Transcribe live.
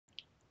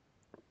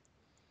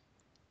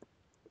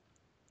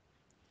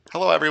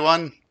Hello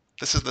everyone,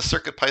 this is the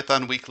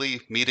CircuitPython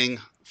weekly meeting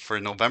for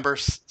November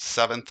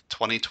 7th,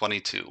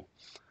 2022.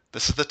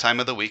 This is the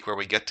time of the week where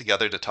we get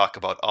together to talk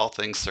about all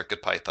things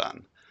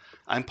CircuitPython.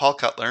 I'm Paul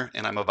Cutler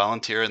and I'm a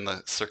volunteer in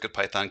the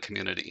CircuitPython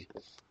community.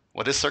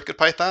 What is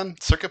CircuitPython?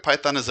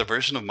 CircuitPython is a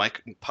version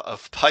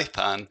of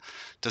Python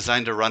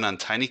designed to run on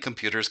tiny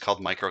computers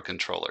called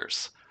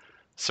microcontrollers.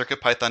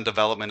 CircuitPython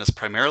development is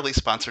primarily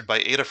sponsored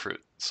by Adafruit,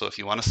 so if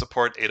you want to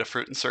support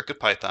Adafruit and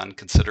CircuitPython,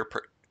 consider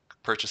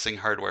purchasing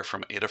hardware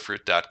from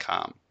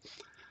Adafruit.com.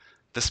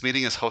 This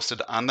meeting is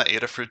hosted on the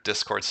Adafruit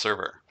Discord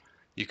server.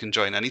 You can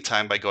join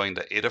anytime by going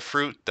to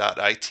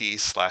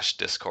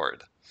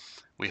adafruit.it/discord.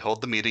 We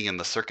hold the meeting in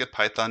the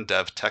CircuitPython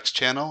Dev text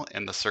channel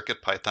and the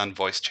CircuitPython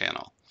voice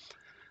channel.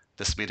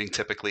 This meeting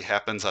typically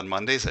happens on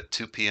Mondays at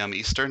 2 p.m.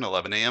 Eastern,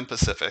 11 a.m.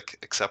 Pacific,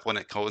 except when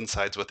it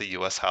coincides with a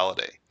U.S.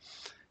 holiday.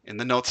 In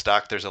the notes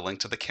doc, there's a link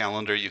to the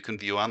calendar you can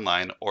view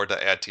online or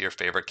to add to your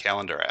favorite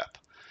calendar app.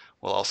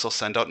 We'll also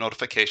send out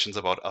notifications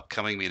about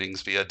upcoming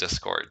meetings via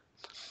Discord.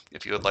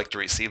 If you would like to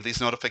receive these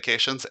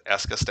notifications,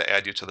 ask us to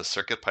add you to the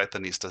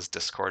CircuitPythonistas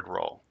Discord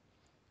role.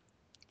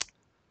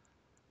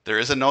 There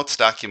is a notes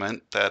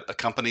document that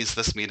accompanies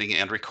this meeting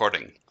and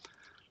recording.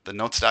 The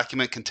notes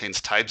document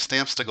contains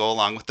timestamps to go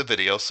along with the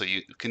video, so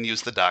you can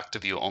use the doc to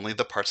view only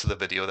the parts of the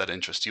video that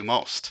interest you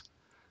most.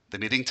 The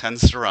meeting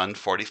tends to run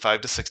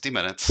 45 to 60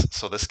 minutes,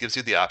 so this gives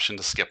you the option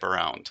to skip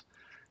around.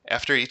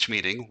 After each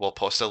meeting, we'll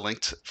post a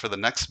link for the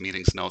next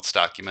meeting's notes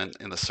document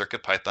in the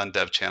CircuitPython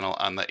dev channel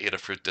on the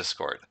Adafruit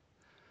Discord.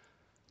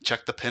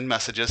 Check the pinned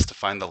messages to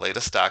find the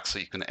latest doc so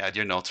you can add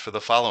your notes for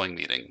the following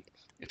meeting.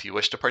 If you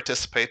wish to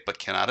participate but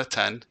cannot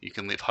attend, you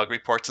can leave hug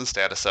reports and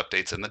status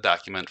updates in the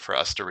document for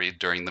us to read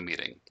during the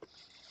meeting.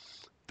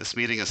 This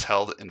meeting is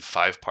held in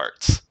 5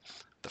 parts.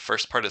 The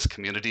first part is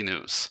community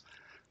news.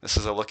 This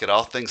is a look at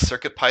all things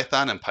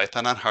CircuitPython and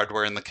Python on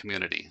hardware in the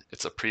community.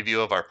 It's a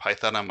preview of our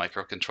Python on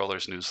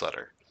microcontrollers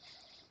newsletter.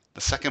 The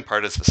second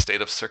part is the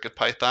state of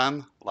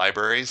CircuitPython,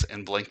 libraries,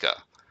 and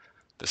Blinka.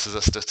 This is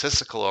a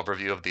statistical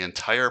overview of the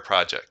entire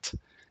project.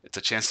 It's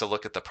a chance to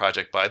look at the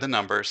project by the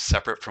numbers,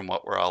 separate from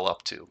what we're all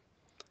up to.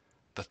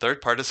 The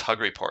third part is Hug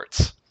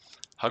Reports.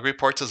 Hug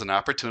Reports is an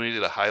opportunity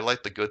to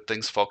highlight the good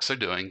things folks are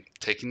doing,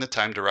 taking the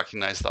time to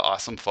recognize the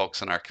awesome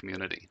folks in our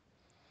community.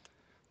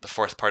 The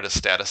fourth part is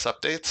Status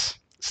Updates.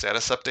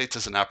 Status Updates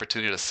is an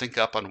opportunity to sync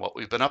up on what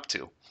we've been up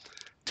to.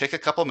 Take a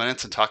couple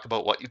minutes and talk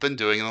about what you've been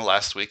doing in the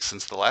last week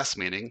since the last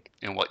meeting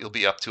and what you'll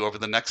be up to over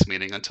the next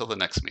meeting until the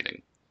next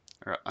meeting,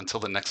 or until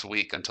the next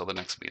week until the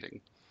next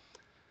meeting.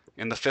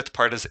 And the fifth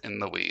part is In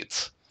the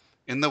Weeds.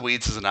 In the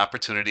Weeds is an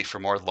opportunity for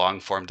more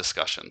long-form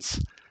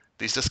discussions.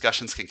 These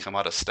discussions can come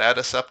out of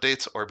status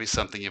updates or be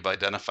something you've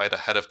identified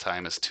ahead of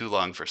time as too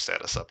long for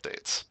status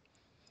updates.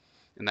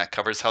 And that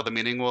covers how the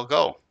meeting will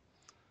go.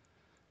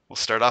 We'll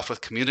start off with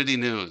community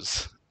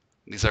news.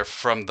 These are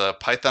from the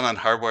Python on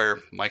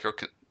Hardware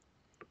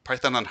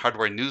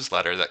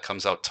newsletter that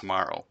comes out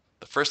tomorrow.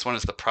 The first one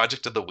is the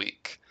project of the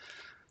week.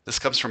 This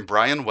comes from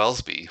Brian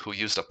Welsby, who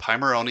used a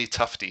Pymaroni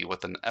Tufty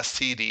with an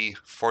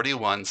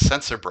STD41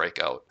 sensor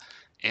breakout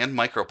and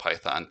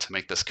MicroPython to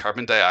make this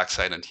carbon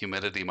dioxide and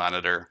humidity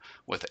monitor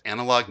with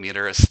analog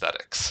meter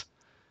aesthetics.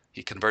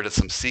 He converted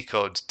some C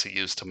code to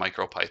use to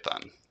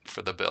MicroPython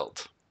for the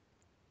build.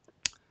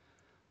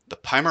 The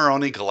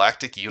Pymaroni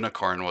Galactic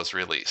Unicorn was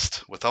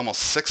released with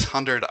almost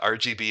 600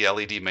 RGB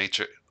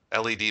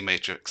LED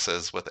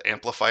matrices with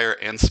amplifier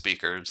and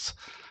speakers,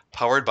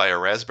 powered by a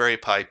Raspberry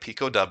Pi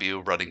Pico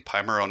W running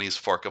Pymaroni's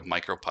fork of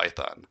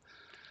MicroPython.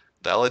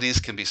 The LEDs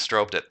can be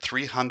strobed at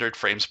 300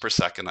 frames per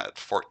second at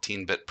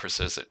 14-bit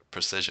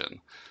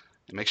precision.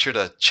 And make sure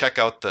to check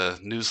out the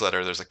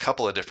newsletter. There's a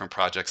couple of different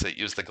projects that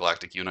use the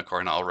Galactic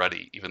Unicorn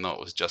already, even though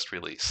it was just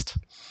released.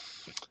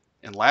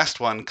 And last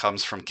one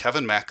comes from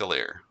Kevin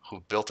McAleer,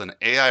 who built an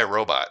AI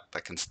robot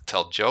that can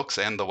tell jokes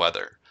and the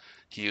weather.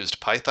 He used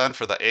Python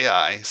for the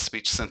AI,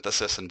 speech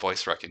synthesis, and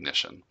voice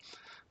recognition.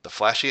 The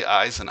flashy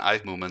eyes and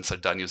eye movements are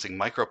done using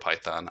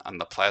MicroPython on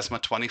the Plasma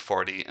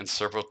 2040 and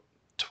Servo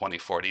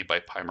 2040 by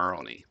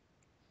Pymaroni.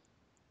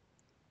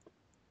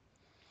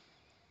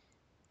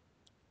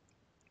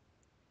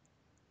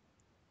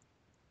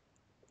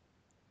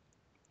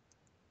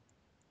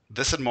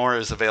 This and more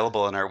is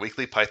available in our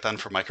weekly Python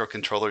for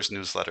Microcontrollers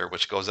newsletter,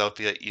 which goes out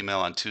via email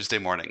on Tuesday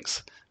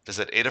mornings.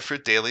 Visit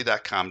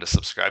adafruitdaily.com to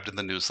subscribe to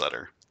the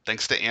newsletter.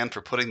 Thanks to Anne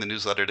for putting the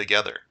newsletter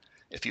together.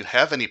 If you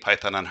have any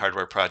Python on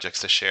hardware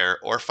projects to share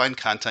or find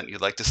content you'd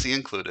like to see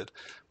included,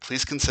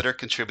 please consider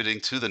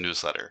contributing to the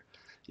newsletter.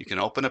 You can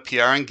open a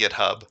PR on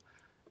GitHub,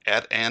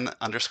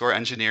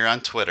 @Ann_engineer on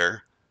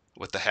Twitter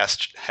with the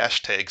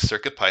hashtag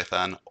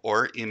CircuitPython,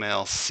 or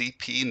email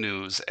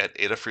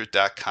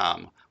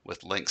cpnews@adafruit.com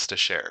with links to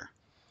share.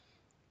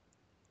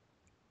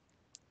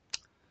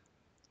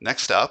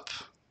 Next up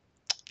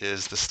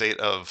is the state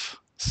of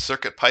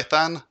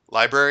CircuitPython,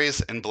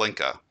 libraries, and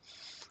Blinka.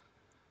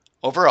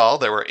 Overall,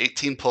 there were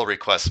 18 pull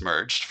requests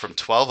merged from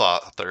 12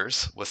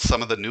 authors, with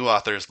some of the new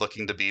authors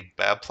looking to be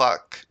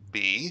Babplock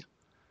B,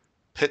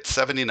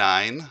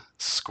 Pit79,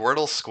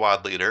 Squirtle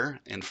Squad Leader,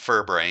 and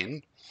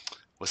Furbrain,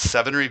 with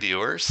 7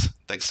 reviewers,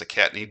 thanks to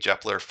Katney,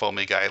 Jepler,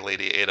 Foamy Guy,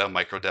 Lady Ada,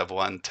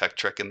 MicroDev1, Tech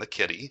Trick, and the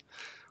Kitty,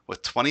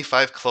 with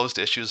 25 closed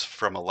issues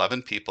from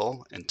 11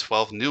 people and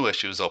 12 new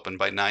issues opened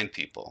by 9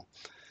 people.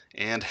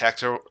 And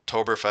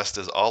Hacktoberfest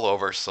is all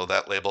over, so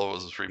that label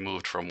was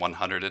removed from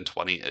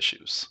 120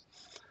 issues.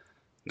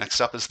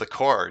 Next up is the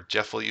core.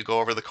 Jeff, will you go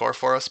over the core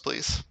for us,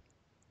 please?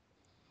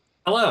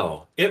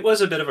 Hello. It was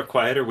a bit of a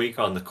quieter week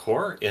on the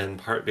core, in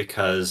part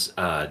because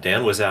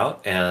Dan was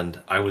out and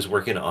I was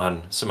working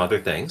on some other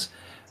things.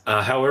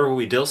 However,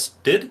 we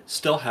did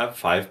still have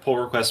 5 pull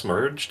requests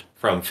merged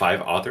from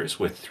 5 authors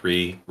with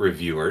 3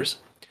 reviewers,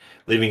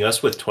 leaving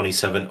us with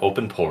 27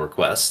 open pull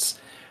requests.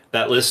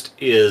 That list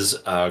is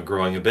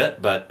growing a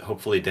bit, but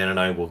hopefully Dan and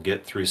I will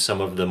get through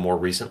some of the more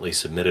recently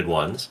submitted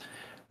ones.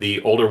 The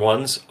older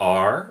ones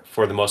are,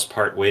 for the most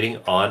part, waiting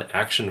on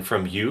action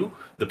from you,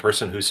 the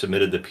person who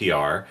submitted the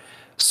PR.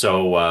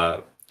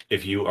 So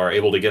if you are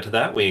able to get to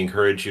that, we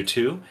encourage you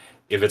to.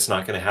 If it's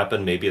not going to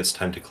happen, maybe it's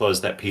time to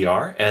close that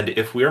PR. And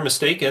if we are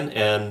mistaken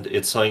and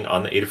it's something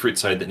on the Adafruit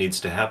side that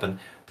needs to happen,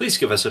 please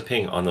give us a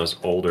ping on those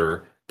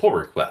older pull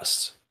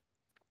requests.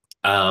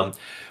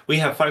 We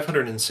have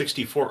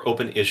 564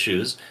 open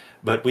issues,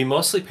 but we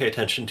mostly pay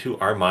attention to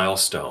our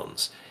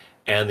milestones.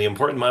 And the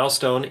important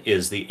milestone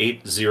is the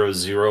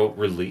 8.0.0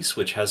 release,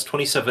 which has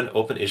 27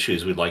 open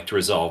issues we'd like to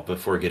resolve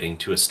before getting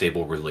to a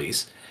stable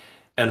release.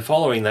 And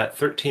following that,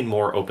 13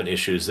 more open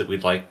issues that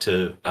we'd like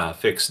to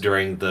fix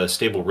during the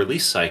stable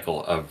release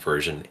cycle of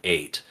version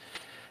 8.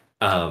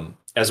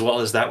 As well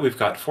as that, we've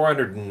got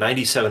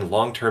 497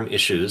 long-term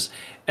issues,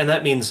 and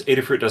that means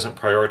Adafruit doesn't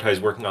prioritize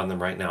working on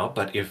them right now,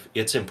 but if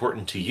it's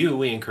important to you,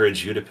 we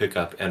encourage you to pick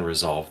up and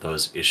resolve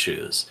those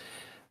issues.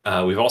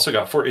 We've also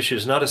got 4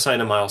 issues not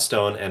assigned a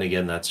milestone, and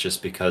again, that's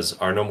just because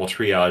our normal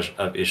triage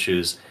of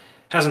issues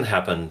hasn't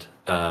happened,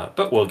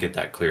 but we'll get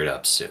that cleared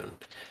up soon.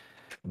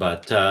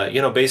 But,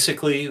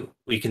 basically,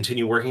 we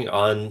continue working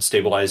on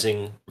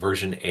stabilizing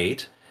version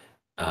 8.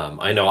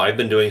 I know I've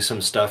been doing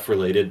some stuff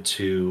related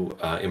to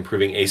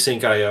improving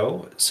async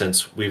I/O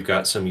since we've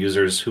got some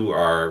users who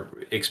are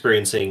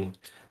experiencing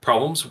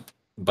problems,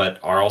 but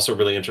are also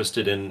really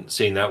interested in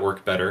seeing that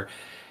work better.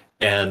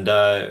 And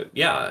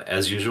yeah,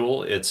 as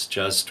usual, it's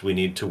just we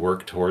need to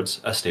work towards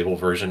a stable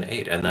version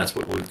 8, and that's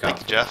what we've got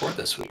for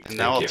this week. And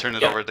now I'll turn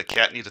it over to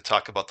Katney to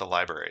talk about the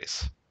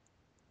libraries.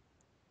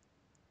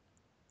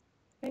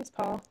 Thanks,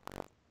 Paul.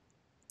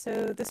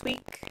 So this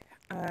week,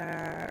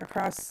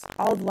 across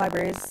all the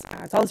libraries,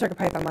 it's all the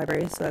CircuitPython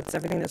libraries, so that's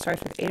everything that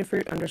starts with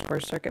Adafruit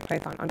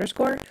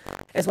 _CircuitPython_,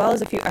 as well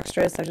as a few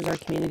extras such as our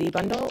community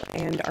bundle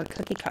and our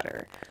cookie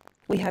cutter.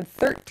 We had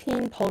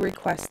 13 pull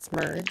requests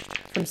merged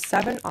from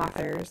 7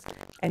 authors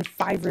and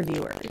 5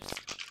 reviewers.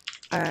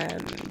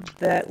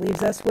 That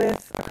leaves us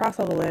with, across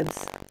all the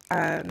lids,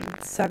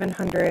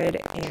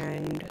 700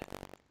 and...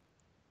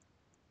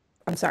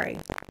 I'm sorry,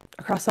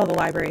 across all the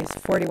libraries,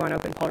 41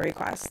 open pull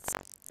requests.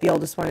 The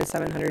oldest one is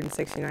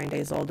 769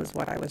 days old is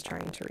what I was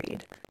trying to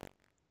read.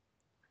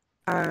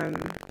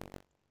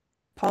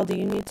 Paul, do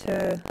you need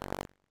to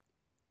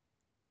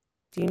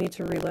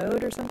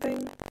reload or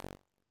something?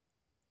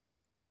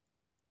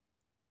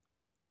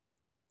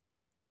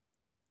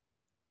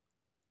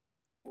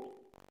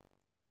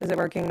 Is it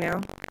working now?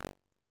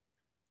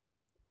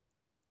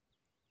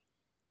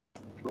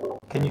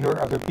 Can you hear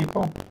other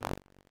people?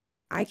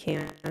 I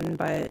can,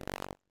 but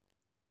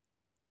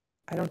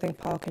I don't think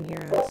Paul can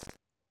hear us.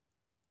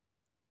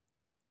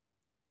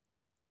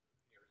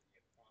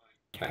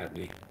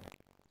 Cadney.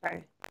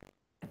 Okay.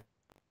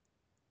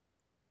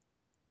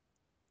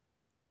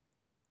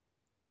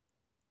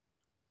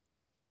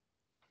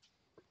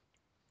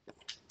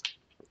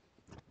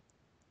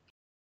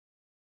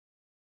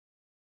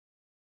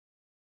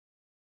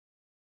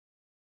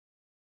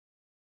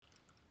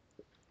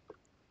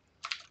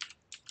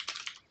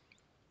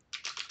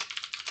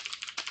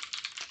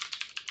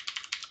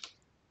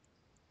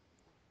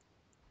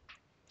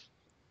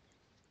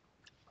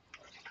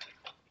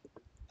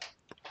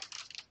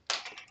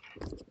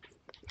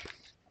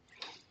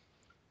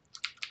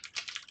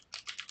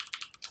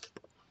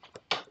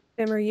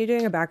 Tim, are you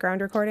doing a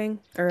background recording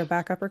or a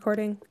backup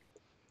recording?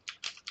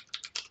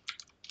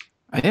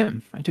 I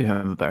am. I do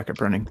have a backup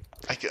running.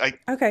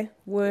 Okay.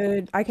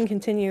 I can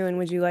continue, and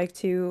would you like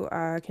to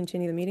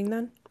continue the meeting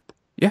then?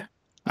 Yeah.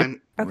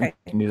 Okay.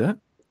 We can do that.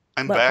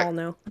 I'm Let back. Paul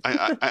know.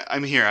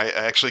 I'm here. I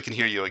actually can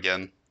hear you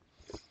again.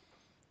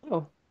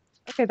 Oh,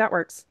 okay, that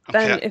works.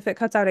 Okay. Then if it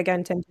cuts out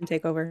again, Tim can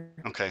take over.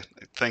 Okay.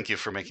 Thank you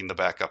for making the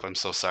backup. I'm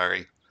so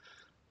sorry.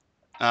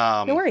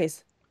 No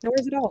worries. No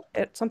worries at all.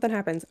 Something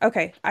happens.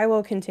 Okay, I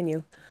will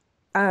continue.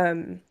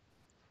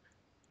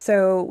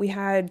 So we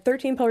had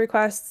 13 pull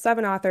requests,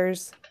 7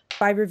 authors,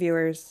 5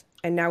 reviewers,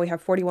 and now we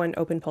have 41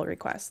 open pull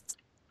requests.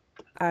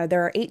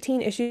 There are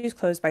 18 issues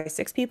closed by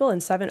 6 people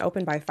and 7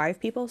 open by 5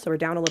 people, so we're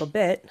down a little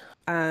bit.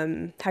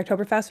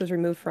 Hacktoberfest was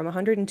removed from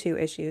 102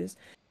 issues,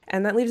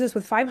 and that leaves us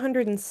with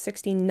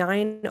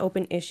 569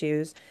 open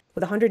issues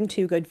with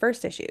 102 good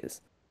first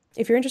issues.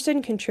 If you're interested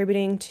in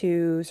contributing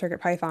to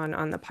CircuitPython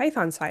on the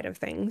Python side of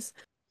things,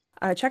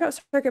 check out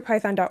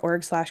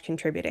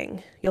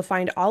circuitpython.org/contributing. You'll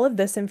find all of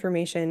this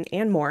information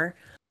and more,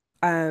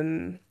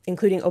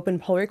 including open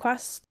pull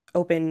requests,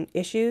 open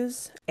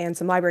issues, and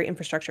some library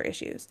infrastructure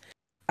issues.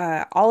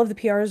 All of the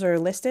PRs are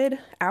listed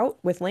out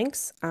with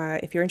links.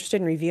 If you're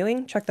interested in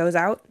reviewing, check those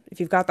out. If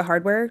you've got the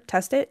hardware,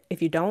 test it.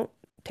 If you don't,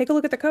 take a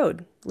look at the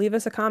code. Leave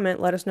us a comment.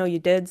 Let us know you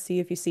did. See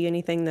if you see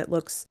anything that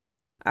looks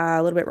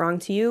a little bit wrong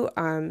to you.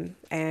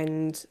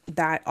 And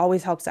that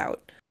always helps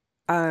out.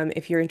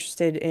 If you're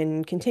interested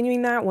in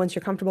continuing that, once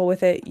you're comfortable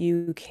with it,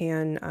 you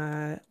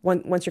can,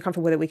 once you're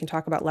comfortable with it, we can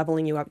talk about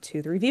leveling you up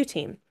to the review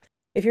team.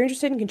 If you're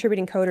interested in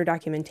contributing code or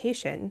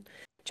documentation,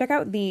 check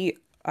out the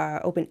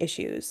open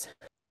issues.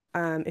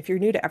 If you're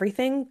new to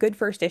everything, Good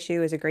First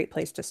Issue is a great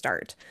place to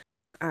start.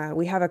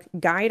 We have a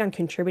guide on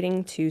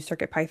contributing to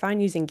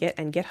CircuitPython using Git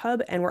and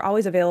GitHub, and we're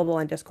always available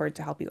on Discord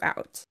to help you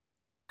out.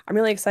 I'm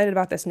really excited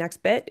about this next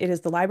bit. It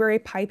is the library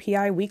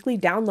PyPI weekly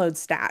download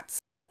stats,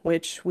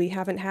 which we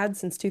haven't had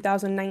since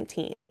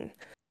 2019.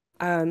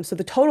 So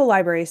the total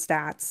library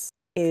stats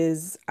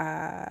is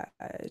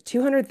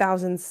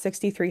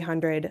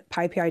 200,6,300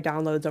 PyPI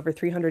downloads over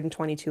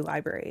 322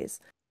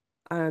 libraries.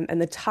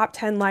 And the top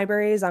 10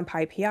 libraries on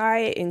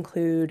PyPI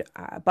include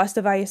Bus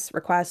Device,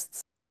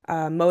 Requests,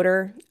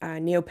 Motor,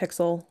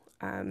 NeoPixel,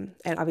 and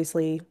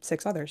obviously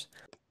 6 others.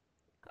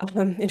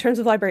 In terms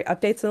of library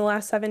updates in the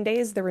last 7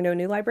 days, there were no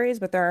new libraries,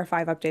 but there are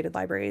 5 updated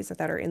libraries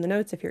that are in the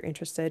notes if you're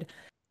interested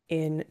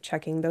in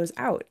checking those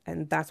out.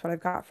 And that's what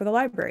I've got for the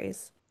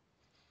libraries.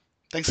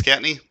 Thanks,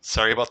 Kattni.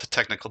 Sorry about the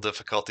technical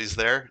difficulties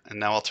there. And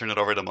now I'll turn it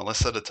over to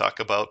Melissa to talk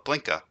about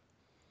Blinka.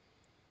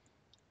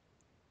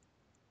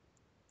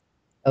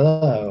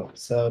 Hello.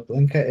 So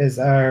Blinka is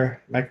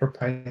our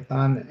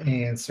MicroPython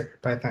and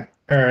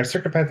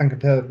CircuitPython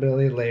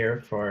compatibility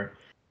layer for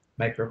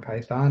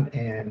MicroPython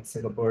and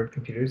single board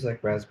computers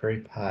like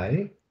Raspberry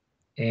Pi.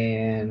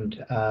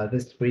 And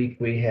this week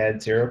we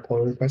had 0 pull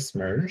requests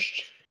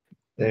merged.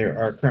 There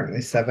are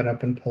currently 7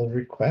 open pull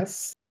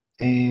requests,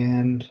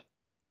 and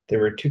there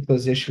were 2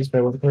 closed issues by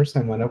 1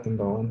 person and 1 open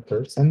by 1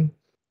 person.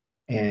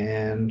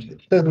 And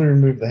it doesn't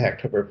remove the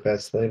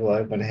Hacktoberfest label.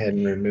 I went ahead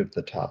and removed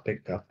the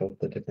topic off of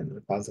the different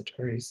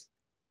repositories.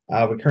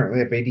 We currently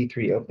have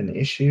 83 open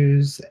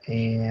issues,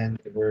 and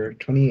there were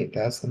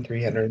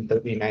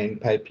 28,339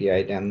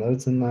 PyPI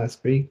downloads in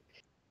last week,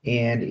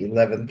 and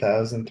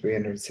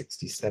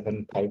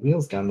 11,367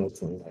 PyWheels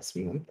downloads in the last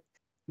month,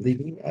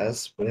 leaving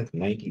us with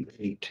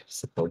 98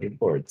 supported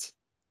boards.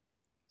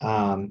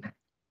 And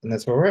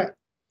that's where we're at.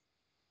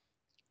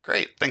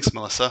 Great. Thanks,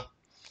 Melissa.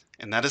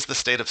 And that is the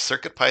state of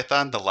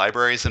CircuitPython, the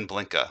libraries, and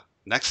Blinka.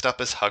 Next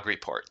up is Hug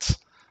Reports.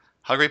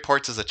 Hug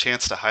Reports is a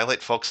chance to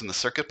highlight folks in the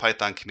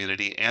CircuitPython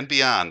community and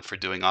beyond for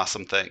doing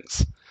awesome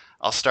things.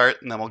 I'll start,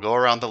 and then we'll go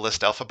around the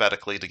list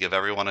alphabetically to give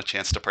everyone a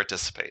chance to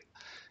participate.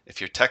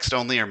 If you're text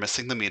only or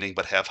missing the meeting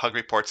but have Hug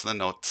Reports in the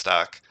note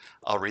stock,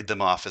 I'll read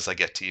them off as I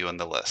get to you in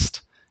the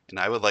list. And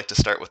I would like to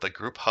start with a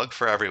group hug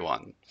for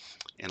everyone.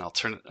 And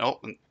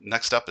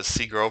next up is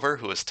C. Grover,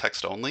 who is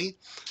text only.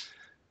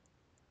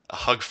 A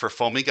hug for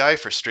Foamy Guy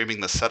for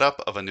streaming the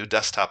setup of a new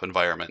desktop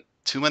environment.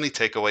 Too many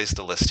takeaways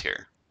to list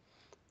here.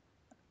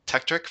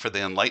 Tektrick for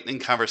the enlightening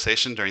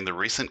conversation during the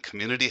recent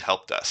community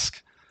help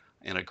desk.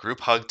 And a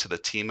group hug to the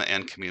team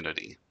and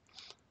community.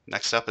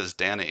 Next up is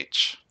Dan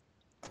H.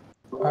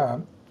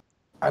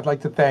 I'd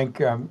like to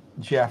thank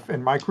Jeff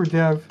and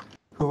Microdev,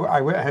 who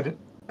I had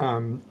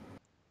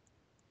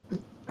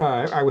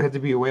to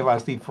be away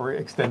last week for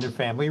extended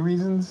family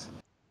reasons.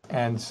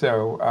 And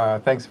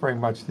so thanks very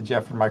much to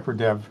Jeff and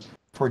Microdev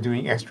for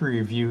doing extra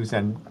reviews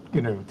and,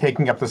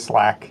 taking up the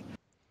slack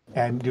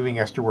and doing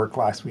extra work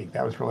last week.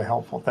 That was really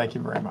helpful. Thank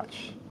you very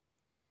much.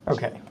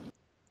 Okay.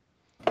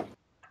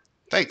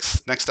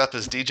 Thanks. Next up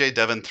is DJ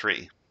Devon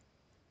 3.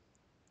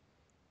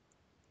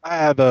 I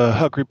have a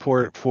hug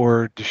report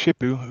for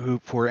Deshipu, who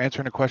for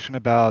answering a question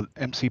about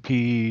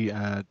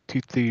MCP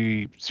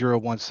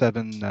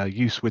 23017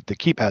 use with the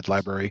keypad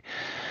library.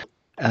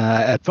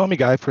 At Foamy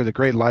Guy for the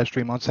great live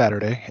stream on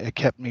Saturday. It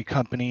kept me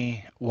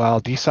company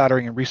while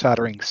desoldering and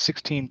resoldering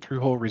 16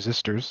 through-hole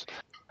resistors.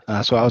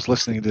 So I was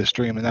listening to the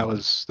stream, and that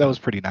was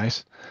pretty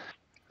nice.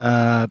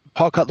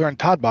 Paul Cutler and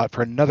Toddbot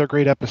for another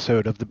great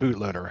episode of The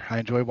Bootloader. I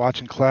enjoy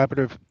watching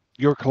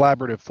your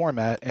collaborative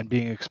format and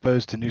being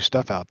exposed to new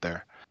stuff out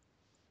there.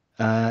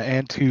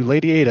 And to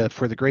Lady Ada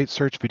for the great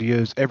search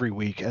videos every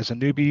week. As a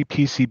newbie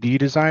PCB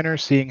designer,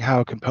 seeing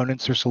how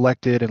components are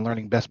selected and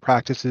learning best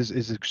practices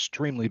is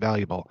extremely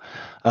valuable.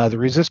 The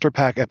resistor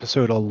pack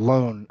episode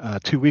alone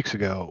 2 weeks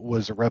ago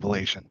was a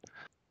revelation.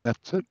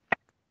 That's it.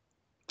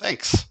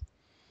 Thanks.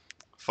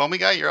 Foamy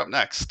Guy, you're up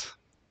next.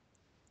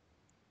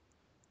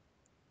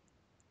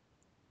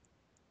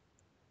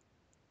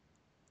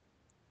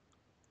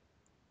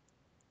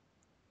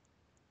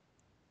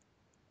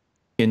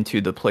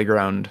 Into the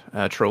playground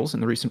trolls in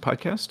the recent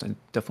podcast. I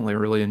definitely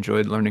really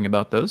enjoyed learning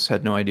about those.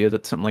 Had no idea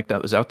that something like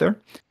that was out there.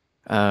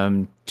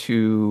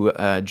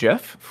 To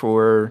Jeff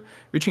for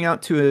reaching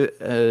out to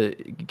a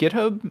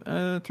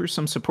GitHub through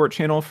some support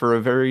channel for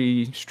a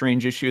very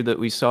strange issue that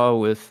we saw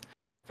with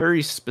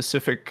very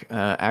specific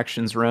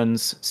actions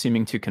runs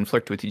seeming to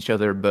conflict with each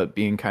other, but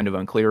being kind of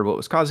unclear what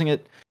was causing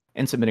it,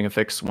 and submitting a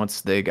fix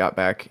once they got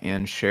back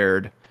and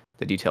shared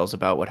the details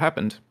about what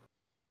happened.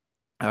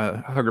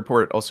 Hug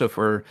report also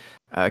for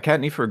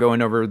Kattni for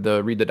going over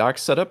the read the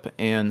docs setup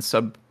and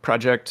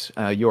sub-project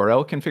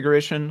URL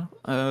configuration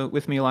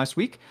with me last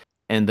week,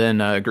 and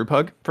then group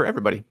hug for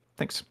everybody.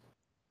 Thanks.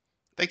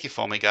 Thank you,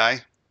 Foamy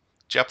Guy.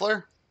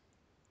 Jepler?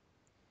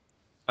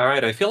 All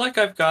right, I feel like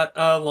I've got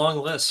a long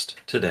list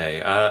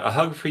today. A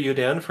hug for you,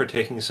 Dan, for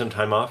taking some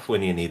time off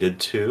when you needed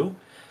to.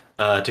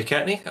 To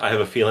Kattni, I have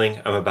a feeling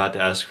I'm about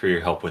to ask for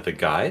your help with a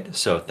guide,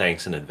 so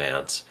thanks in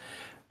advance.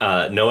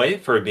 Noe,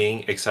 for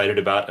being excited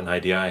about an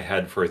idea I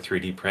had for a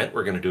 3D print.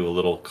 We're going to do a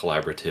little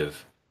collaborative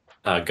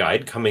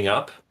guide coming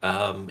up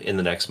in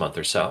the next month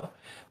or so.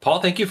 Paul,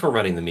 thank you for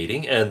running the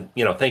meeting, and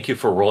thank you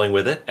for rolling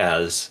with it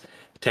as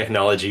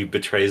technology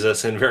betrays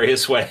us in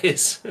various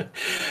ways.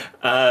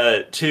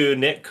 To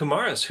Nick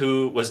Kumaris,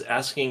 who was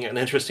asking an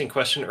interesting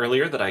question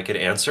earlier that I could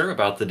answer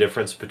about the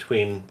difference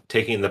between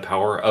taking the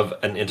power of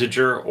an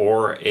integer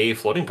or a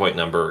floating point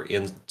number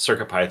in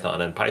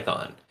CircuitPython and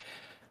Python.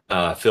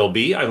 Phil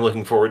B., I'm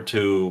looking forward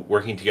to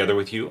working together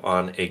with you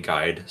on a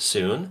guide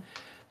soon.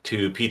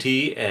 To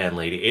PT and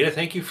Lady Ada,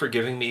 thank you for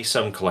giving me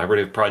some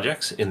collaborative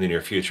projects in the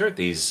near future.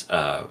 This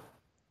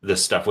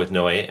stuff with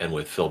Noe and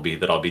with Phil B.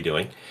 that I'll be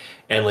doing.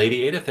 And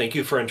Lady Ada, thank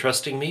you for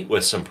entrusting me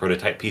with some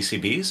prototype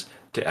PCBs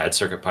to add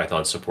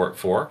CircuitPython support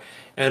for.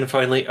 And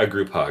finally, a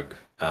group hug.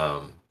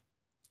 I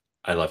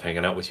love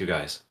hanging out with you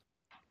guys.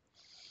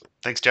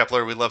 Thanks,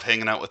 Jepler. We love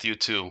hanging out with you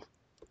too.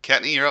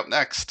 Kattni, you're up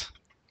next.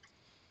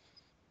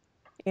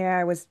 Yeah,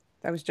 I was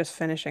just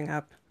finishing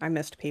up. I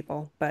missed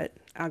people, but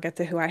I'll get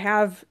to who I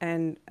have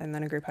and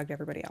then a group hug to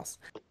everybody else.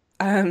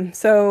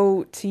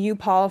 So to you,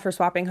 Paul, for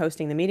swapping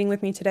hosting the meeting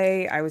with me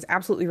today. I was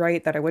absolutely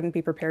right that I wouldn't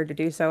be prepared to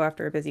do so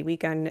after a busy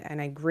weekend, and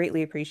I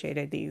greatly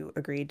appreciated that you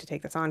agreed to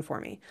take this on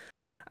for me.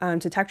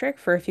 To Tektrick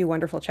for a few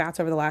wonderful chats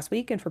over the last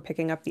week and for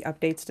picking up the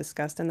updates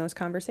discussed in those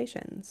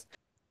conversations.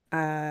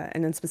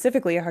 And then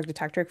specifically, a hug to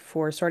Tektrick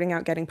for sorting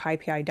out getting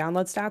PyPI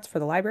download stats for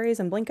the libraries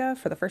in Blinka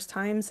for the first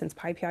time since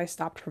PyPI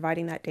stopped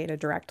providing that data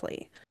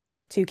directly.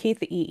 To Keith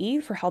the EE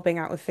for helping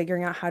out with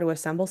figuring out how to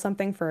assemble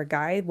something for a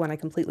guide when I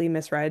completely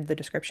misread the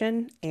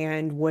description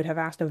and would have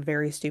asked a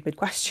very stupid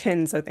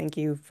question, so thank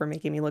you for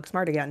making me look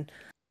smart again.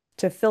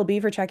 To Phil B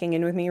for checking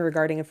in with me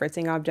regarding a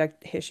fritzing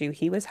object issue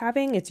he was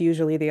having. It's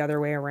usually the other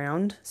way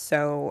around,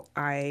 so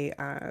I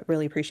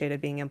really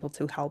appreciated being able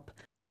to help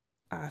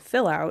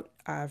Phil out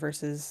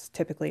versus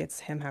typically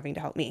it's him having to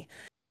help me.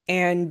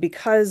 And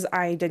because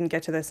I didn't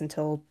get to this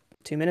until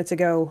 2 minutes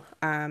ago,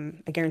 I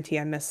guarantee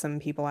I missed some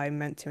people I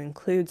meant to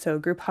include. So a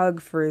group hug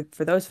for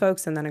those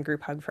folks and then a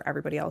group hug for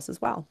everybody else as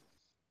well.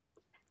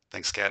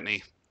 Thanks,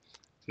 Kattni.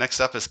 Next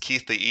up is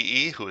Keith the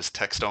EE, who is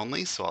text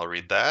only, so I'll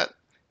read that.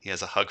 He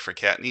has a hug for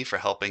Kattni for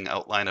helping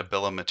outline a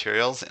bill of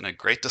materials and a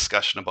great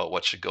discussion about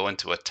what should go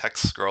into a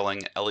text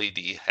scrolling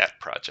LED hat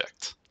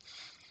project.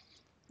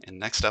 And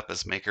next up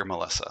is Maker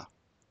Melissa.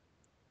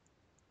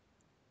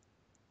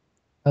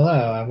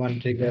 Hello, I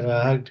wanted to give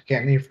a hug to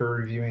Kattni for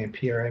reviewing a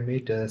PR I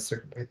made to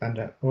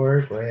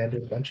CircuitPython.org where I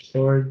added a bunch of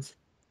boards.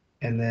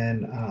 And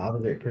then all the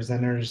great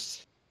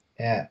presenters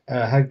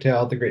a hug to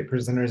all the great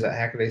presenters at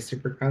Hackaday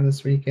SuperCon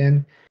this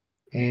weekend,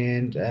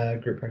 and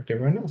group hug to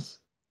everyone else.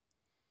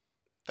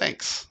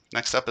 Thanks.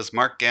 Next up is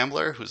Mark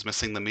Gambler, who's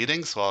missing the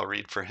meeting, so I'll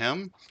read for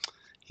him.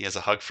 He has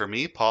a hug for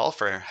me, Paul,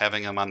 for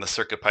having him on the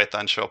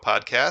CircuitPython Show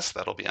podcast.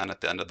 That'll be on at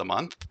the end of the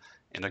month,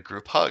 and a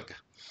group hug.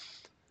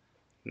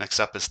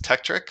 Next up is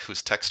Tektrick,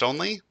 who's text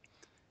only.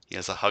 He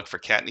has a hug for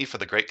Kattni for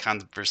the great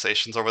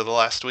conversations over the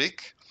last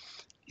week.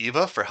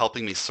 Eva for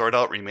helping me sort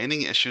out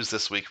remaining issues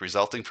this week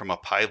resulting from a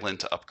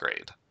PyLint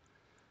upgrade.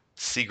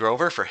 C.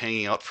 Grover for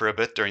hanging out for a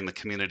bit during the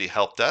community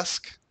help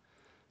desk.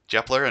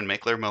 Jepler and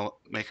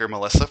Maker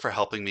Melissa for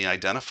helping me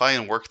identify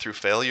and work through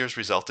failures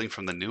resulting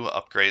from the new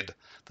upgrade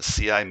the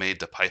CI made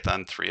to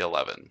Python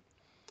 3.11.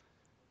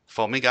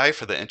 Foamy Guy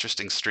for the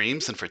interesting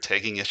streams and for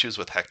tagging issues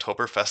with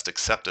Hacktoberfest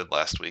accepted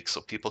last week so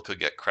people could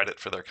get credit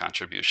for their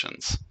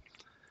contributions.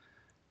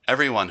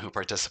 Everyone who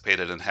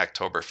participated in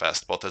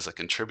Hacktoberfest, both as a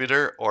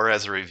contributor or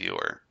as a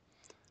reviewer.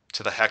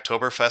 To the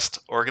Hacktoberfest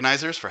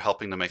organizers for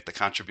helping to make the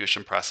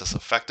contribution process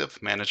effective,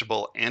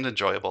 manageable, and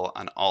enjoyable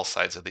on all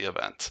sides of the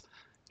event.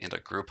 And a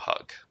group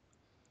hug.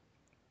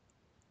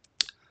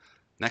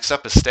 Next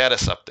up is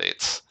status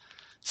updates.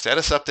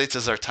 Status updates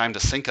is our time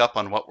to sync up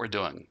on what we're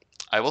doing.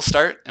 I will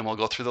start and we'll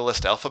go through the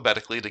list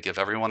alphabetically to give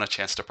everyone a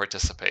chance to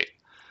participate.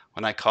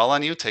 When I call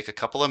on you, take a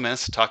couple of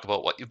minutes to talk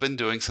about what you've been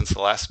doing since the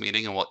last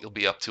meeting and what you'll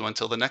be up to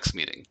until the next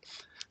meeting.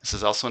 This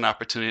is also an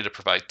opportunity to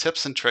provide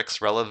tips and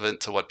tricks relevant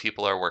to what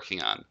people are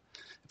working on.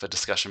 If a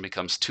discussion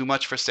becomes too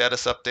much for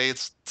status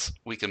updates,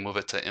 we can move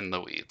it to in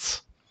the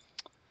weeds.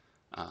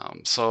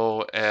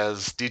 So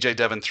as DJ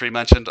Devin 3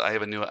 mentioned, I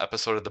have a new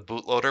episode of the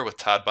Bootloader with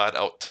Toddbot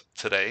out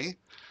today.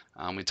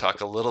 We talk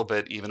a little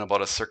bit even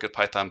about a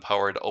CircuitPython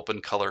powered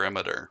open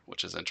colorimeter,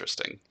 which is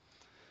interesting.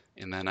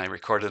 And then I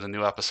recorded a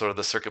new episode of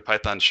the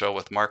CircuitPython show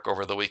with Mark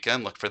over the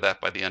weekend. Look for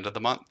that by the end of the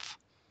month.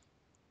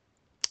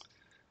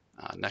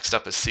 Next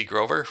up is C.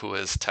 Grover, who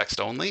is text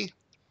only.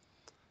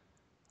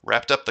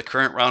 Wrapped up the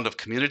current round of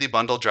community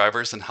bundle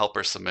drivers and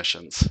helper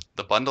submissions.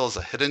 The bundle is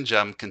a hidden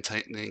gem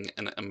containing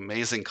an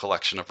amazing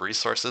collection of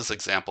resources,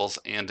 examples,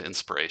 and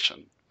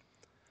inspiration.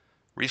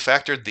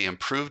 Refactored the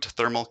improved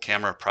thermal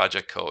camera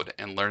project code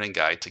and learning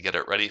guide to get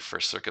it ready for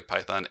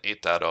CircuitPython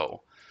 8.0.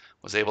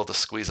 Was able to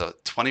squeeze a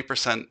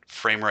 20%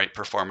 frame rate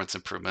performance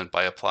improvement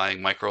by applying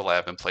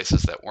MicroLab in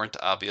places that weren't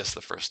obvious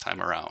the first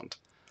time around.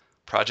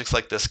 Projects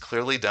like this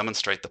clearly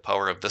demonstrate the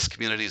power of this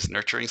community's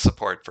nurturing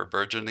support for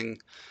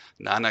burgeoning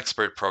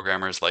non-expert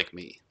programmers like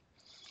me.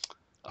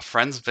 A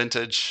friend's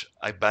vintage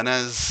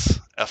Ibanez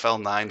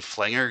FL9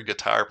 flanger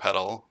guitar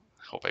pedal,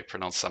 hope I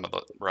pronounced some of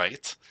it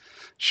right,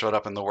 showed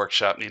up in the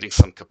workshop needing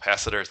some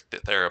capacitor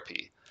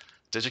therapy.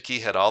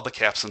 DigiKey had all the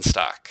caps in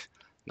stock.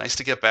 Nice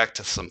to get back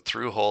to some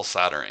through-hole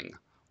soldering.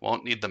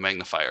 Won't need the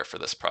magnifier for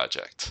this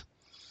project.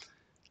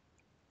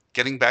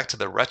 Getting back to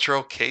the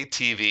retro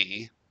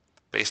KTV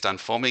based on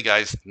Foamy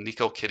Guy's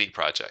Nico Kitty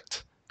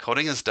project.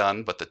 Coding is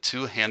done, but the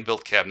 2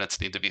 hand-built cabinets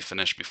need to be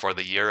finished before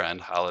the year-end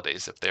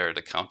holidays if they are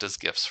to count as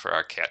gifts for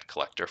our cat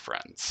collector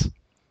friends.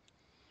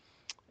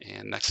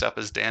 And next up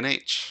is Dan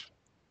H.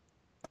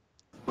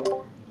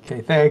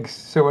 Okay, thanks.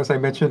 So as I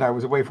mentioned, I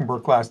was away from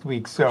work last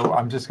week, so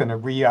I'm just going to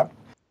re-up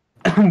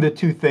the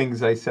 2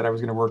 things I said I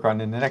was going to work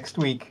on in the next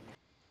week.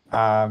 We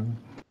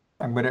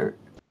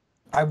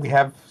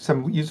have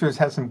some users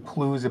have some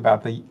clues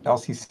about the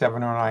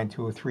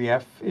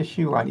LC709-203F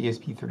issue on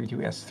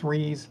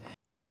ESP32S3s.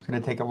 I'm going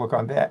to take a look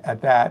on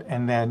that,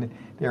 and then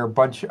there are a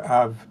bunch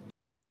of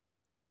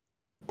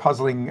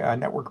puzzling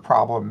network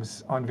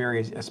problems on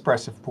various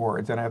expressive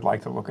boards, and I'd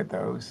like to look at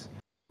those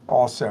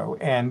also.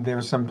 And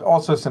there's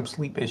also some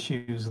sleep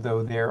issues,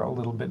 though they're a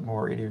little bit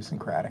more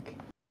idiosyncratic.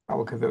 I'll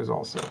look at those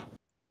also.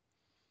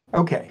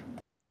 Okay.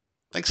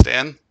 Thanks,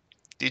 Dan.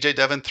 DJ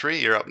Devon 3,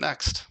 you're up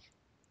next.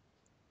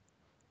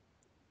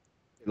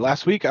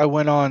 Last week, I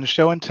went on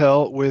show and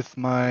tell with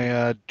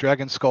my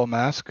Dragon Skull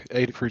Mask,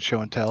 Adafruit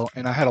show and tell,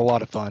 and I had a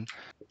lot of fun.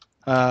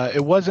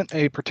 It wasn't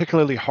a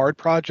particularly hard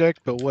project,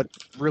 but what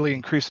really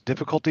increased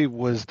difficulty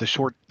was the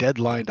short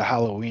deadline to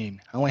Halloween.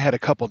 I only had a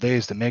couple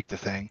days to make the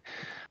thing.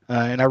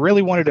 And I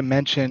really wanted to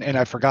mention, and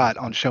I forgot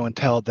on show and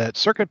tell, that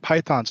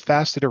CircuitPython's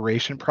fast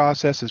iteration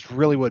process is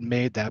really what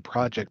made that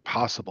project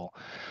possible.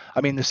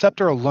 I mean, the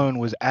scepter alone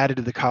was added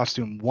to the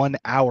costume 1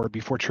 hour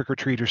before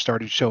trick-or-treaters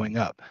started showing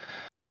up.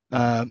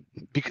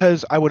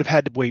 Because I would have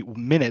had to wait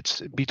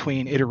minutes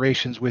between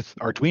iterations with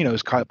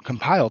Arduino's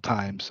compile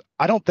times,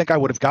 I don't think I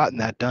would have gotten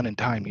that done in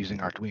time using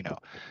Arduino.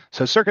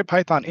 So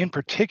CircuitPython in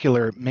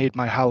particular made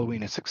my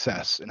Halloween a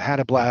success and had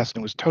a blast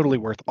and was totally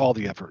worth all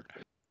the effort.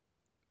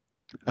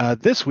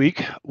 This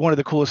week, one of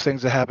the coolest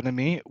things that happened to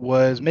me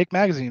was Make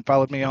Magazine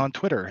followed me on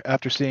Twitter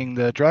after seeing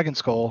the Dragon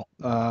Skull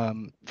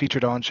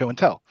featured on Show and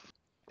Tell.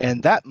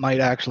 And that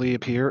might actually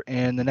appear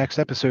in the next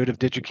episode of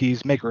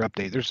DigiKey's Maker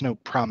Update. There's no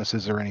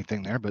promises or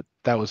anything there, but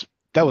that was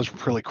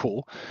really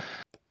cool.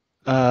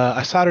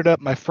 I soldered up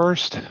my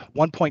first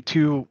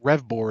 1.2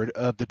 rev board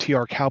of the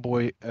TR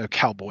Cowbell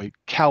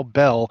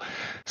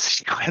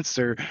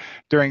sequencer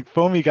during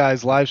Foamy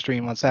Guy's live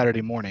stream on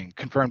Saturday morning.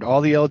 Confirmed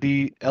all the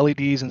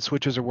LEDs and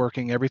switches are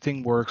working.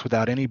 Everything works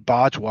without any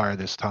bodge wire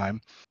this time.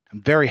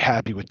 I'm very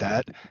happy with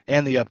that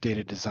and the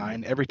updated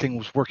design. Everything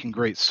was working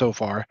great so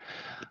far.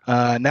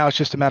 Now it's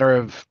just a matter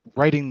of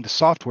writing the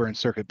software in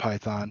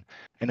CircuitPython.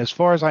 And as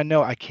far as I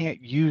know, I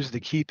can't use the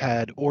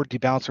keypad or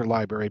debouncer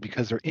library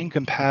because they're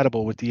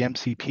incompatible with the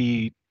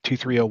MCP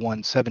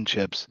 23017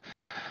 chips.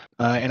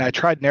 And I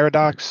tried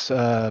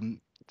Neradox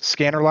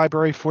scanner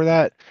library for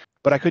that,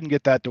 but I couldn't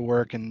get that to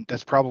work. And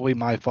that's probably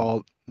my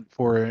fault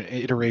for an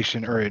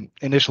iteration or an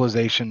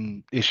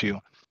initialization issue.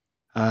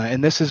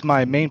 And this is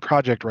my main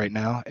project right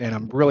now, and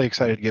I'm really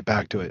excited to get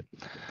back to it.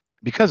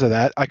 Because of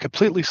that, I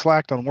completely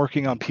slacked on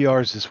working on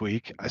PRs this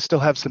week. I still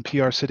have some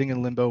PRs sitting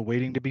in limbo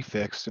waiting to be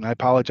fixed, and I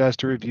apologize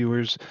to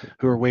reviewers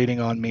who are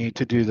waiting on me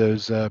to do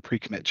those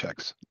pre-commit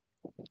checks.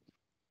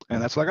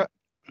 And that's all I got.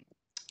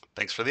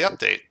 Thanks for the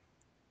update.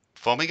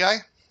 Foamy Guy?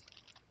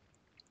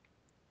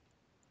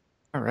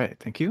 All right,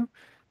 thank you.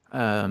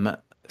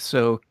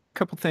 So a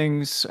couple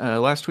things.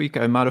 Last week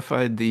I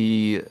modified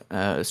the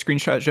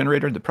screenshot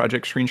generator, the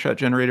project screenshot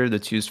generator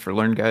that's used for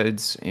learn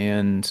guides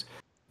and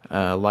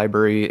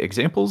library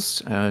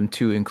examples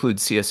to include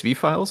CSV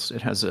files.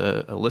 It has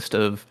a list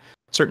of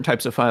certain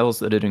types of files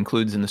that it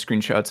includes in the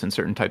screenshots and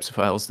certain types of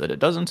files that it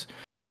doesn't.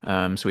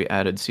 So we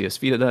added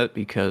CSV to that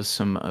because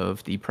some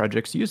of the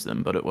projects use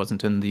them, but it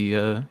wasn't in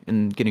the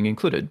in getting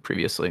included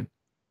previously.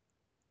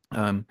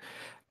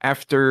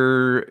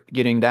 After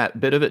getting that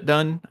bit of it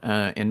done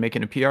and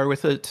making a PR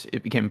with it,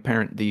 it became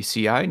apparent the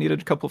CI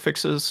needed a couple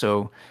fixes.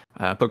 So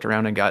I poked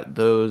around and got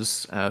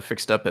those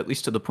fixed up, at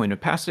least to the point of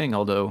passing,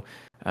 although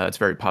it's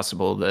very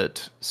possible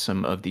that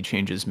some of the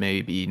changes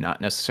may be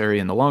not necessary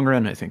in the long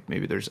run. I think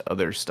maybe there's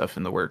other stuff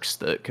in the works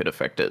that could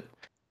affect it.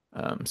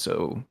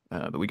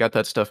 But we got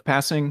that stuff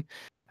passing.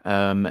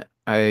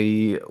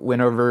 I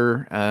went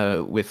over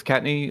with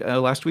Kattni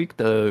last week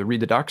the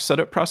read the docs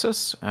setup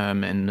process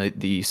and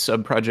the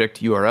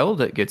sub-project URL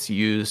that gets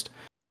used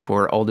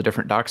for all the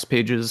different docs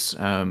pages,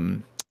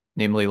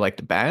 namely like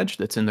the badge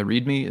that's in the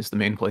README is the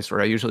main place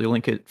where I usually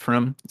link it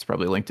from. It's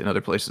probably linked in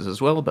other places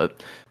as well,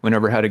 but went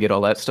over how to get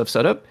all that stuff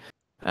set up.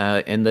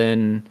 And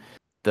then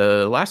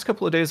the last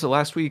couple of days of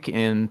last week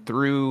and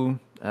through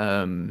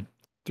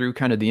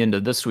kind of the end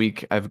of this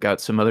week, I've got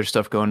some other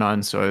stuff going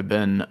on, so I've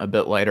been a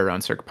bit lighter on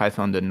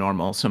CircuitPython than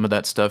normal. Some of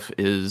that stuff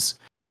is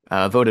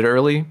voted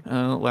early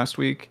last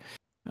week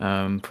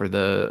for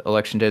the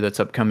election day that's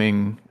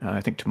upcoming.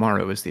 I think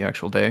tomorrow is the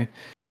actual day.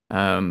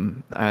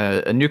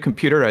 A new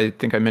computer, I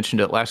think I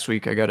mentioned it last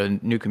week. I got a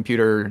new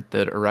computer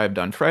that arrived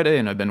on Friday,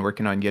 and I've been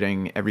working on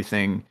getting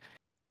everything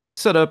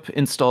set up,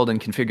 installed,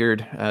 and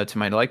configured to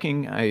my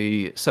liking.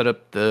 I set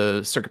up the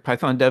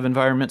CircuitPython dev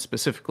environment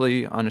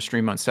specifically on a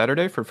stream on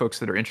Saturday for folks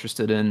that are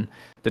interested in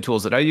the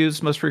tools that I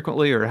use most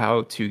frequently or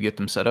how to get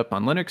them set up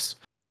on Linux.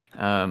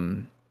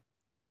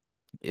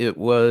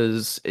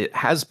 It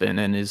has been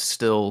and is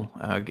still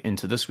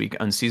into this week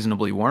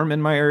unseasonably warm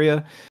in my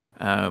area,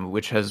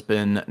 which has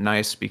been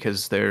nice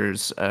because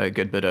there's a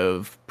good bit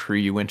of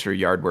pre-winter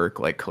yard work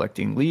like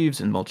collecting leaves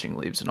and mulching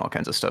leaves and all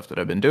kinds of stuff that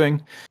I've been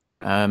doing.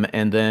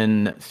 And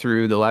then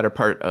through the latter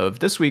part of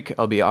this week,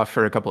 I'll be off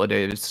for a couple of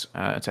days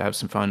to have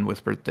some fun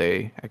with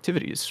birthday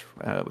activities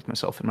with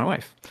myself and my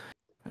wife.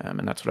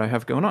 And that's what I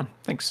have going on.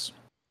 Thanks.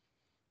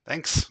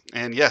 Thanks.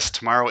 And yes,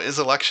 tomorrow is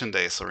election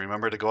day, so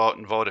remember to go out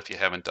and vote if you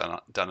haven't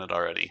done it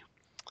already.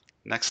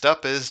 Next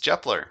up is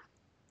Jepler.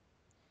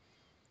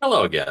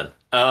 Hello again.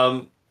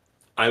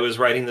 I was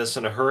writing this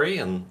in a hurry,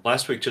 and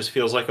last week just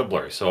feels like a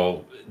blur.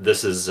 So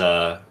this is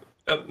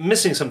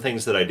missing some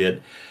things that I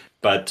did.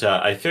 But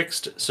I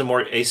fixed some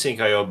more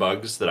async IO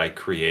bugs that I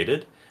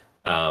created.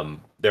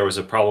 There was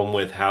a problem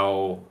with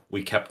how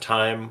we kept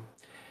time,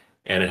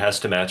 and it has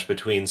to match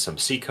between some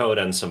C code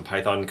and some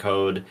Python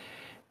code.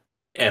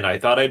 And I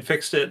thought I'd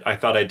fixed it. I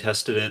thought I'd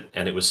tested it,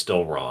 and it was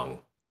still wrong.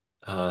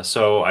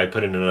 So I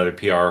put in another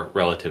PR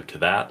relative to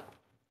that.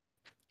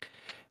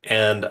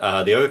 And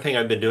the other thing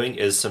I've been doing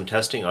is some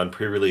testing on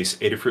pre-release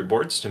Adafruit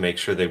boards to make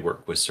sure they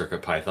work with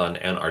CircuitPython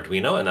and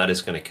Arduino, and that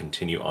is going to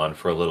continue on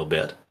for a little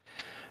bit.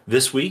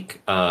 This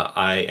week,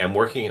 I am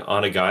working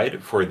on a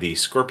guide for the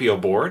Scorpio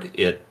board.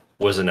 It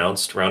was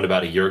announced around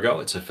about a year ago.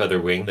 It's a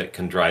feather wing that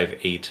can drive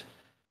 8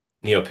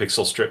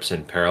 NeoPixel strips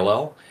in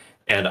parallel.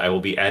 And I will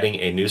be adding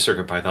a new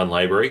CircuitPython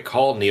library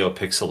called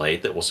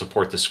NeoPixelate that will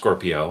support the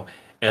Scorpio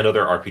and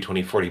other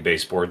RP2040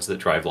 baseboards that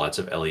drive lots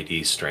of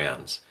LED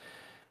strands.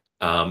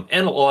 And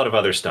a lot of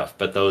other stuff,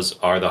 but those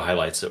are the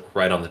highlights that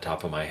were right on the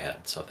top of my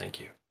head. So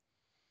thank you.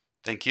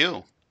 Thank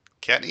you.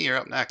 Kattni, you're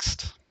up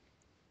next.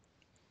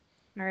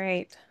 All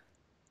right.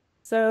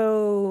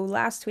 So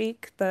last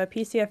week, the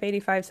PCF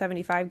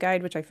 8575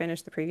 guide, which I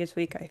finished the previous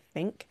week, I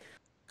think,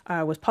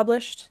 was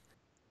published.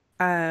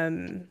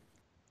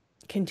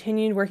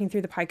 Continued working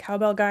through the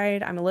PyCowbell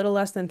guide. I'm a little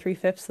less than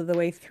 3/5 of the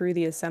way through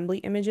the assembly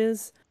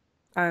images.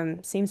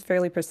 Seems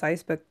fairly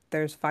precise, but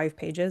there's 5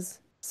 pages,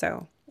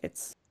 so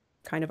it's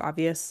kind of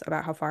obvious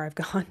about how far I've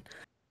gone.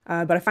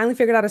 But I finally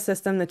figured out a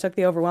system that took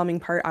the overwhelming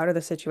part out of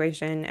the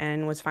situation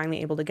and was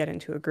finally able to get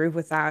into a groove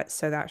with that,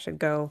 so that should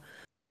go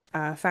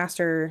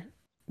faster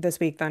this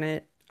week than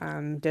it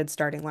did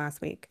starting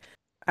last week.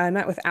 I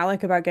met with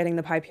Alec about getting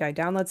the PyPI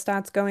download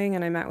stats going,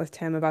 and I met with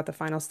Tim about the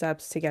final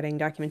steps to getting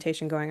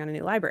documentation going on a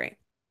new library.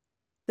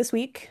 This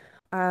week,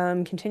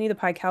 continue the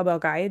PyCowbell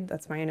guide.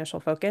 That's my initial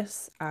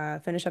focus.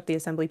 Finish up the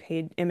assembly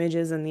page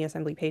images and the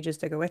assembly pages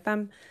to go with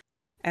them.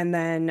 And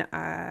then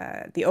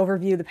the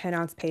overview, the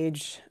pinouts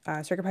page,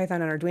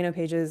 CircuitPython and Arduino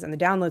pages, and the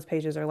downloads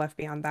pages are left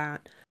beyond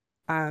that.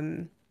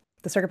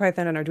 The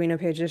CircuitPython and Arduino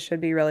pages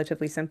should be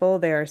relatively simple.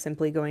 They are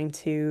simply going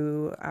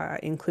to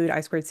include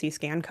I2C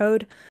scan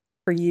code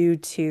for you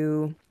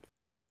to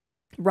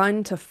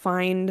run to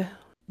find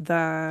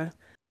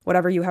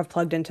whatever you have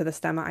plugged into the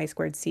Stemma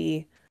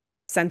I2C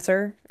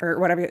sensor, or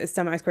whatever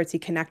Stemma I2C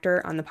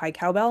connector on the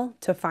PyCowbell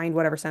to find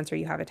whatever sensor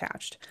you have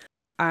attached.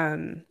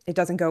 It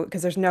doesn't go,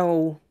 because there's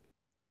no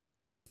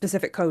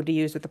specific code to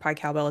use with the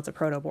PyCowbell. It's a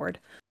proto board.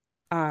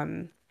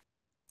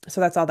 So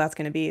that's all that's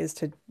going to be, is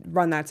to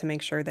run that to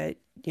make sure that,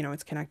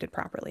 it's connected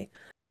properly.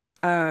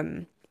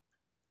 And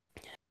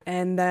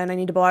then I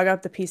need to blog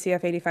up the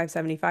PCF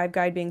 8575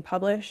 guide being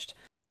published.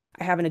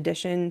 I have an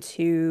addition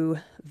to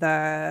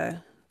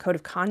the code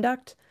of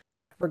conduct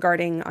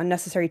regarding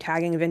unnecessary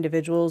tagging of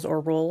individuals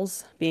or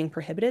roles being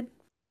prohibited.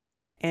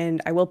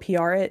 And I will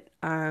PR it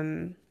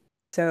and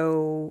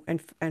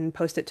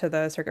post it to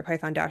the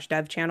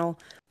CircuitPython-dev channel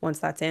once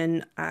that's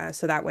in,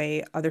 so that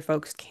way other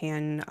folks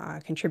can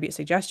contribute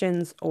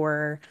suggestions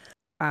or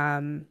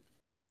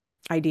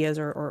ideas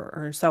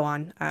or so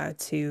on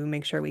to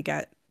make sure we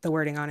get the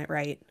wording on it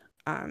right.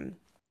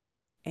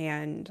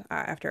 And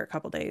after a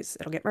couple days,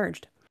 it'll get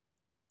merged.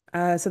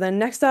 So then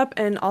next up,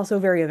 and also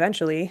very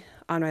eventually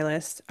on my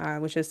list,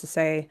 which is to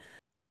say,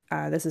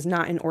 this is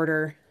not in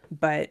order,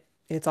 but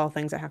it's all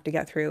things I have to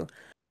get through.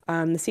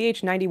 The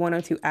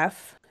CH9102F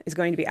is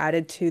going to be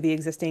added to the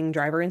existing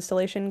driver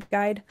installation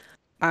guide.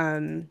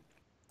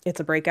 It's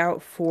a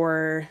breakout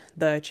for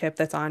the chip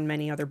that's on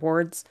many other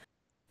boards.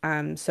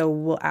 So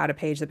we'll add a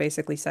page that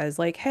basically says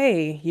like,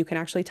 hey, you can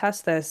actually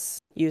test this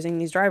using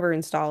these driver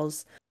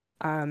installs,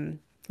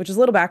 which is a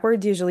little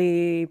backwards.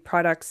 Usually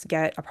products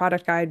get a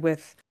product guide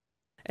with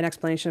an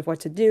explanation of what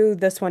to do.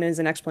 This one is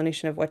an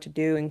explanation of what to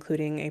do,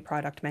 including a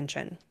product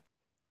mention.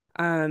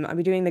 I'll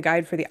be doing the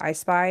guide for the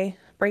iSpy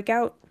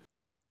breakout.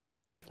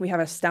 We have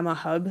a Stemma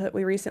hub that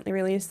we recently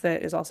released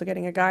that is also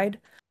getting a guide.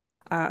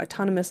 A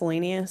ton of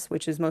miscellaneous,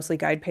 which is mostly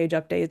guide page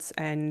updates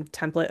and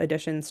template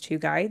additions to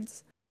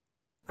guides.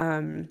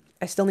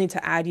 I still need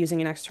to add using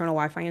an external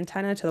Wi-Fi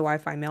antenna to the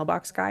Wi-Fi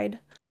mailbox guide.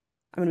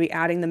 I'm going to be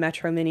adding the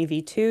Metro Mini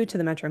V2 to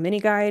the Metro Mini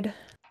guide.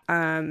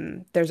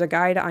 There's a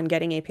guide on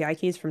getting API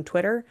keys from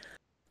Twitter,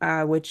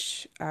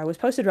 which was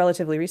posted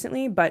relatively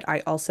recently, but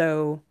I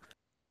also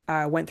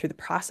went through the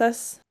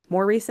process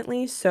more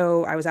recently,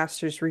 so I was asked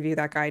to just review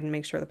that guide and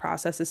make sure the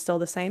process is still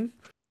the same.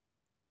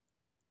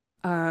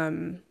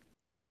 And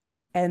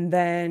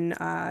then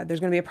there's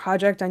going to be a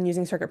project on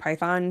using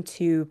CircuitPython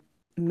to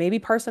maybe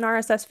parse an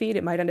RSS feed.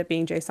 It might end up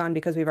being JSON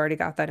because we've already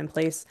got that in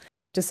place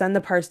to send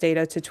the parse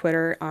data to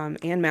Twitter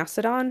and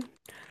Mastodon.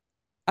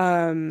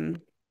 That's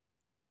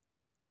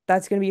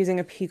going to be using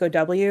a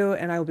PicoW,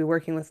 and I will be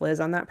working with Liz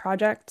on that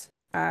project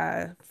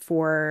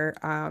for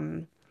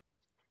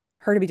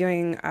her to be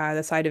doing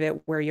the side of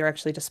it where you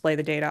actually display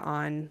the data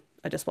on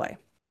a display.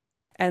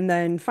 And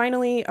then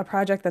finally, a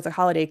project that's a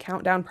holiday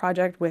countdown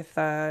project with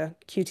a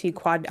Qt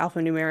quad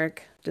alphanumeric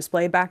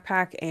display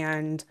backpack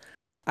and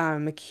a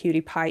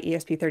Qt Pi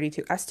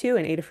ESP32S2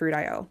 and Adafruit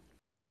IO.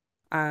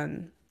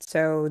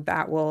 So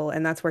that will,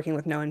 and that's working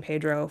with Noah and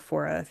Pedro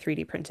for a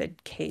 3D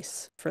printed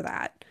case for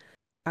that.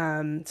 So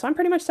I'm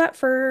pretty much set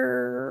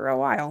for a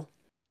while,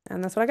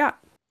 and that's what I got.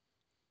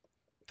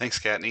 Thanks,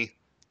 Katney.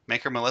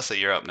 Maker Melissa,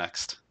 you're up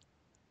next.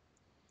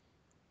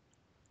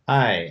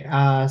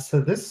 Hi.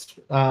 So this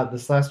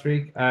last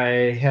week I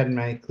had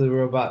my Clue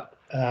Robot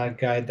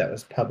guide that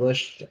was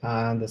published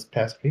this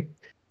past week,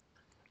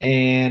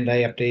 and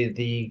I updated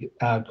the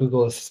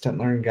Google Assistant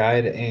Learn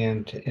guide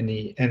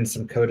and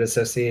some code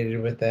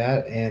associated with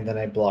that, and then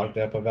I blogged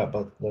up about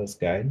both of those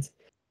guides.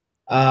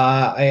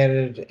 I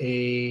added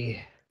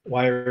a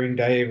wiring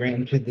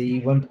diagram to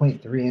the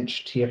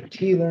 1.3-inch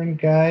TFT Learn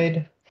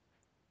guide,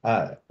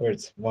 where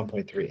it's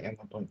 1.3 and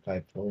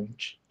 1.54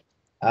 inch.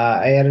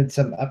 I added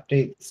some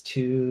updates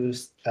to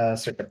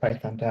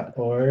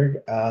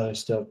CircuitPython.org. There's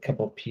still a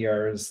couple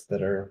PRs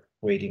that are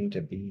waiting to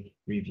be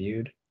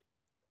reviewed.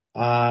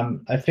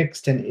 I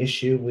fixed an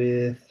issue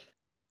with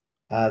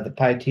the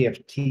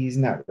PyTFTs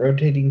not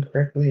rotating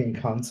correctly in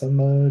console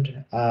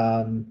mode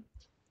on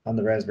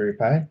the Raspberry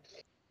Pi.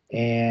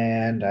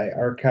 And I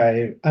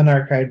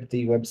unarchived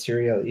the web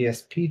serial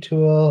ESP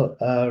tool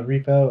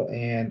repo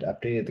and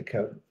updated the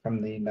code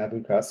from the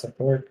Nabu-Casa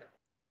fork.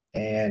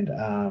 And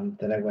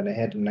then I went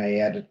ahead and I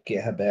added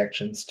GitHub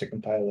Actions to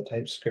compile the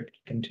TypeScript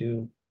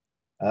into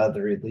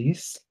the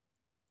release.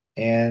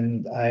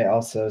 And I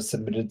also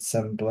submitted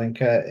some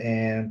Blinka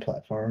and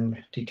platform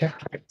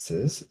detector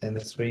fixes. And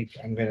this week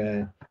I'm going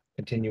to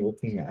continue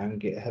working on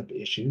GitHub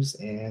issues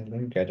and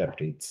Learn guide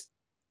updates.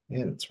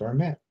 And that's where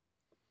I'm at.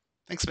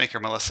 Thanks, Maker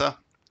Melissa.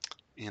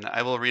 And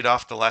I will read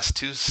off the last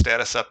two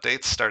status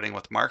updates, starting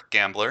with Mark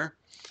Gambler.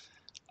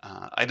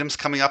 Items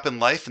coming up in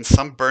life and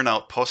some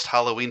burnout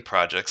post-Halloween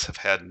projects have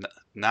had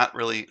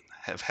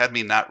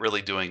me not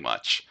really doing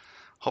much.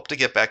 Hope to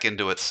get back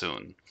into it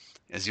soon.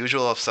 As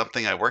usual, if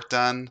something I worked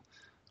on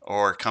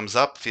or comes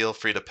up, feel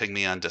free to ping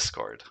me on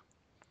Discord.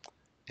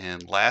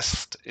 And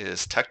last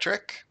is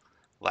TechTrick.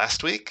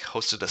 Last week,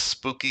 hosted a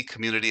spooky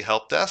community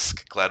help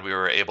desk. Glad we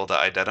were able to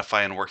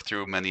identify and work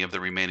through many of the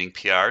remaining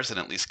PRs and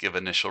at least give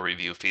initial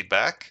review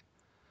feedback.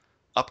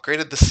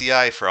 Upgraded the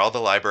CI for all the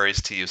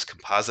libraries to use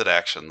composite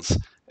actions,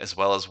 as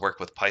well as work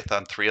with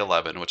Python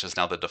 3.11, which is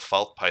now the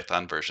default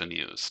Python version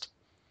used.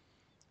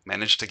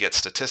 Managed to get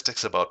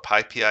statistics about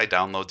PyPI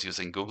downloads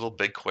using Google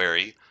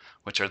BigQuery,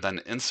 which are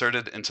then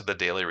inserted into the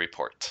daily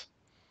report.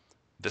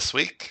 This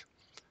week,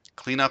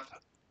 cleanup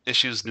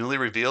issues newly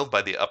revealed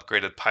by the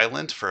upgraded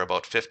PyLint for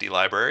about 50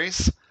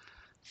 libraries.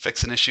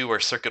 Fix an issue where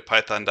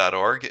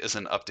CircuitPython.org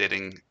isn't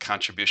updating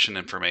contribution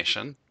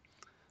information.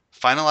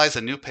 Finalize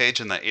a new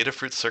page in the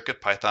Adafruit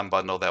CircuitPython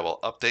bundle that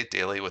will update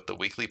daily with the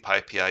weekly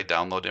PyPI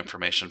download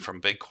information from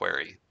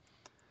BigQuery.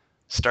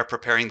 Start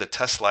preparing the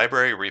test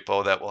library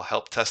repo that will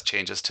help test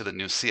changes to the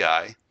new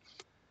CI.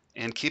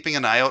 And keeping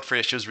an eye out for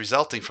issues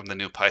resulting from the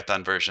new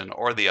Python version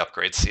or the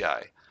upgrade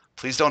CI.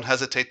 Please don't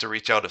hesitate to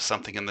reach out if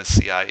something in the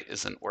CI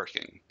isn't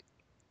working.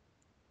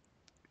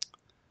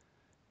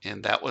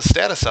 And that was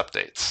status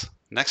updates.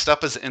 Next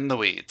up is In the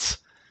Weeds.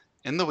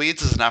 In the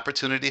Weeds is an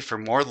opportunity for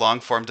more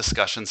long-form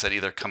discussions that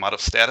either come out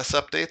of status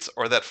updates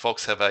or that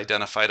folks have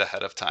identified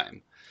ahead of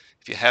time.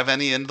 If you have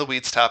any In the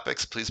Weeds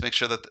topics, please make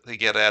sure that they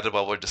get added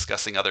while we're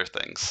discussing other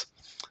things.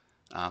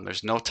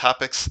 There's no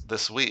topics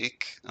this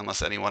week,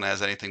 unless anyone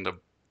has anything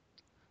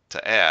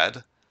to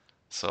add.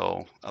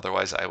 So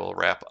otherwise, I will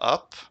wrap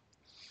up.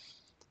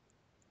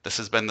 This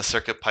has been the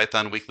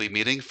CircuitPython weekly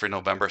meeting for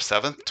November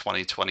 7th,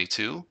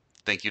 2022.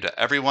 Thank you to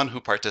everyone who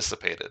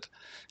participated.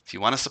 If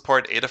you want to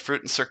support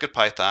Adafruit and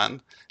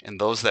CircuitPython and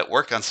those that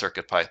work on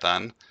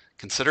CircuitPython,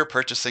 consider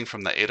purchasing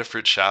from the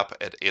Adafruit shop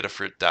at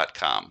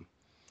adafruit.com.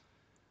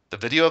 The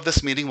video of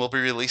this meeting will be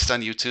released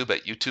on YouTube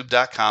at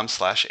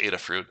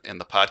youtube.com/Adafruit, and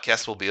the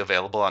podcast will be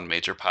available on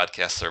major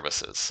podcast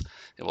services.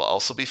 It will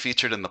also be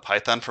featured in the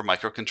Python for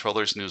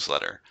Microcontrollers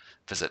newsletter.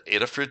 Visit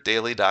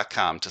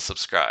adafruitdaily.com to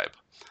subscribe.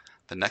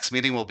 The next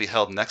meeting will be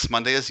held next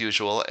Monday as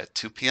usual at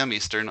 2 p.m.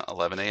 Eastern,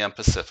 11 a.m.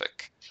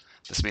 Pacific.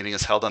 This meeting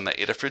is held on the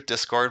Adafruit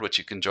Discord, which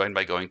you can join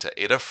by going to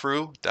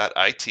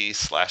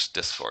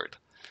adafru.it/discord.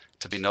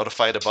 To be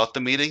notified about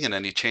the meeting and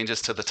any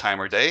changes to the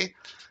time or day,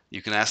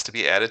 you can ask to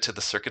be added to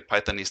the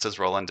CircuitPythonistas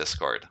role on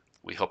Discord.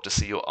 We hope to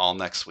see you all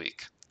next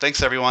week.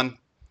 Thanks, everyone.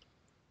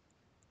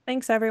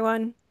 Thanks,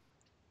 everyone.